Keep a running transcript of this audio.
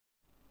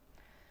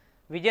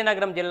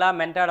విజయనగరం జిల్లా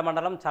మెంటాడ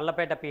మండలం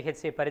చల్లపేట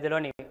పిహెచ్సి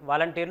పరిధిలోని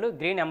వాలంటీర్లు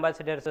గ్రీన్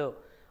అంబాసిడర్స్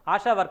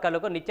ఆశా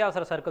వర్కర్లకు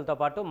నిత్యావసర సరుకులతో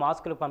పాటు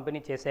మాస్కులు పంపిణీ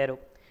చేశారు।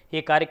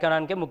 ఈ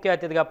కార్యక్రమానికి ముఖ్య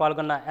అతిథిగా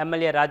పాల్గొన్న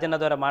ఎమ్మెల్యే రాజన్న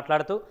దొర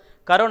మాట్లాడుతూ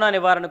కరోనా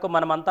నివారణకు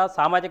మనమంతా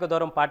సామాజిక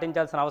దూరం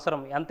పాటించాల్సిన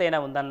అవసరం ఎంతైనా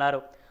ఉందన్నారు।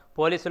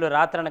 పోలీసులు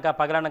రాత్రనక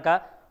పగలనక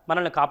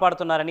మనల్ని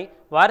కాపాడుతున్నారని,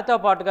 వారితో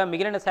పాటుగా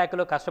మిగిలిన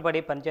శాఖలు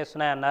కష్టపడి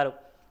పనిచేస్తున్నాయన్నారు।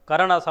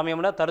 కరోనా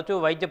సమయంలో తరచూ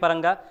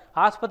వైద్యపరంగా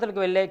ఆసుపత్రికి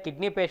వెళ్లే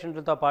కిడ్నీ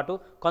పేషెంట్లతో పాటు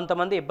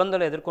కొంతమంది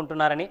ఇబ్బందులు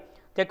ఎదుర్కొంటున్నారని,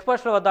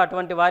 చెక్పోస్టుల వద్ద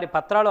అటువంటి వారి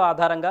పత్రాల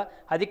ఆధారంగా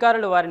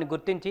అధికారులు వారిని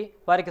గుర్తించి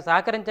వారికి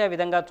సహకరించే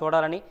విధంగా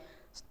చూడాలని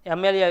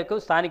ఎమ్మెల్యేకు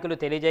స్థానికులు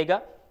తెలియజేయగా,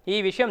 ఈ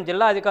విషయం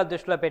జిల్లా అధికారుల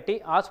దృష్టిలో పెట్టి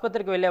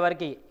ఆసుపత్రికి వెళ్లే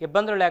వారికి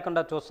ఇబ్బందులు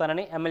లేకుండా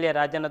చూస్తానని ఎమ్మెల్యే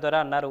రాజన్న దొర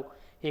అన్నారు।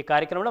 ఈ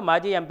కార్యక్రమంలో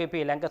మాజీ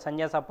ఎంపీపీ లెంక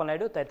సంజయ్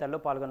అప్పలనాయుడు తదితరులు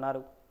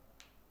పాల్గొన్నారు।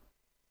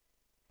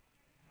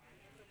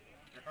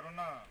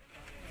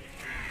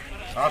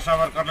 ఆశా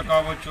వర్కర్లు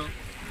కావచ్చు,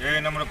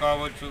 ఏఎన్ఎంలు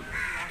కావచ్చు,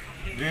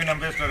 గ్రీన్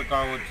అంబాసిడర్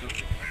కావచ్చు,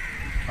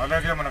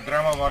 అలాగే మన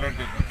గ్రామ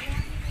వాలంటీర్లు,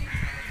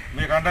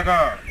 మీకు అండగా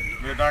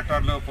మీ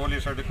డాక్టర్లు,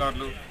 పోలీస్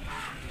అధికారులు,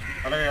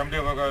 అలాగే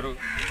ఎండిఓ గారు,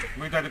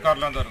 మిగతా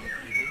అధికారులు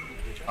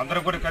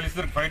అందరూ కూడా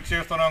కలిసి ఫైట్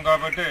చేస్తున్నాం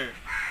కాబట్టి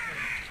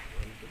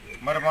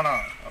మరి మన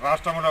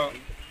రాష్ట్రంలో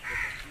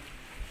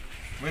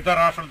మిగతా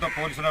రాష్ట్రాలతో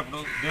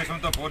పోల్చినప్పుడు,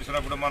 దేశంతో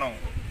పోల్చినప్పుడు మనం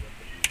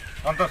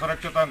కొంత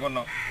సురక్షితంగా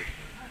ఉన్నాం।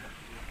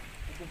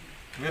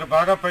 మీరు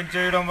బాగా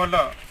పనిచేయడం వల్ల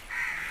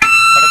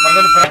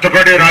ప్రజలు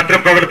కష్టపడి రాత్రి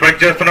పగలు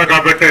పనిచేస్తున్నారు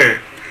కాబట్టి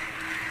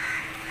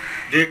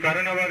ఈ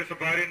కరోనా వైరస్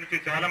బారి నుంచి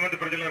చాలా మంది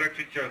ప్రజలను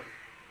రక్షించారు।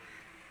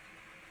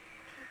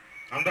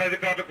 అందరు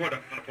అధికారులు కూడా,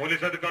 మన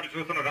పోలీసు అధికారులు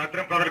చూస్తున్నారు,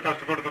 రాత్రి పగలు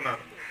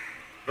కష్టపడుతున్నారు,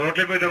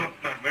 రోడ్ల మీద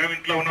ఉంటున్నారు। మేము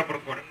ఇంట్లో ఉన్నప్పుడు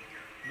కూడా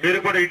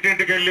మీరు కూడా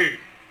ఇంటింటికి వెళ్ళి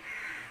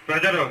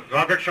ప్రజలు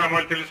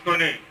యోగక్షేమాలు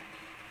తెలుసుకొని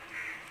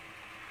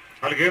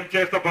వాళ్ళకి ఏం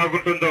చేస్తే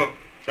బాగుంటుందో,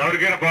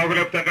 ఎవరికైనా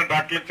బాగోలేకపోతే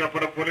డాక్టర్లకు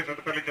చెప్పడం, పోలీసు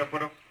అధికారులకు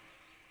చెప్పడం,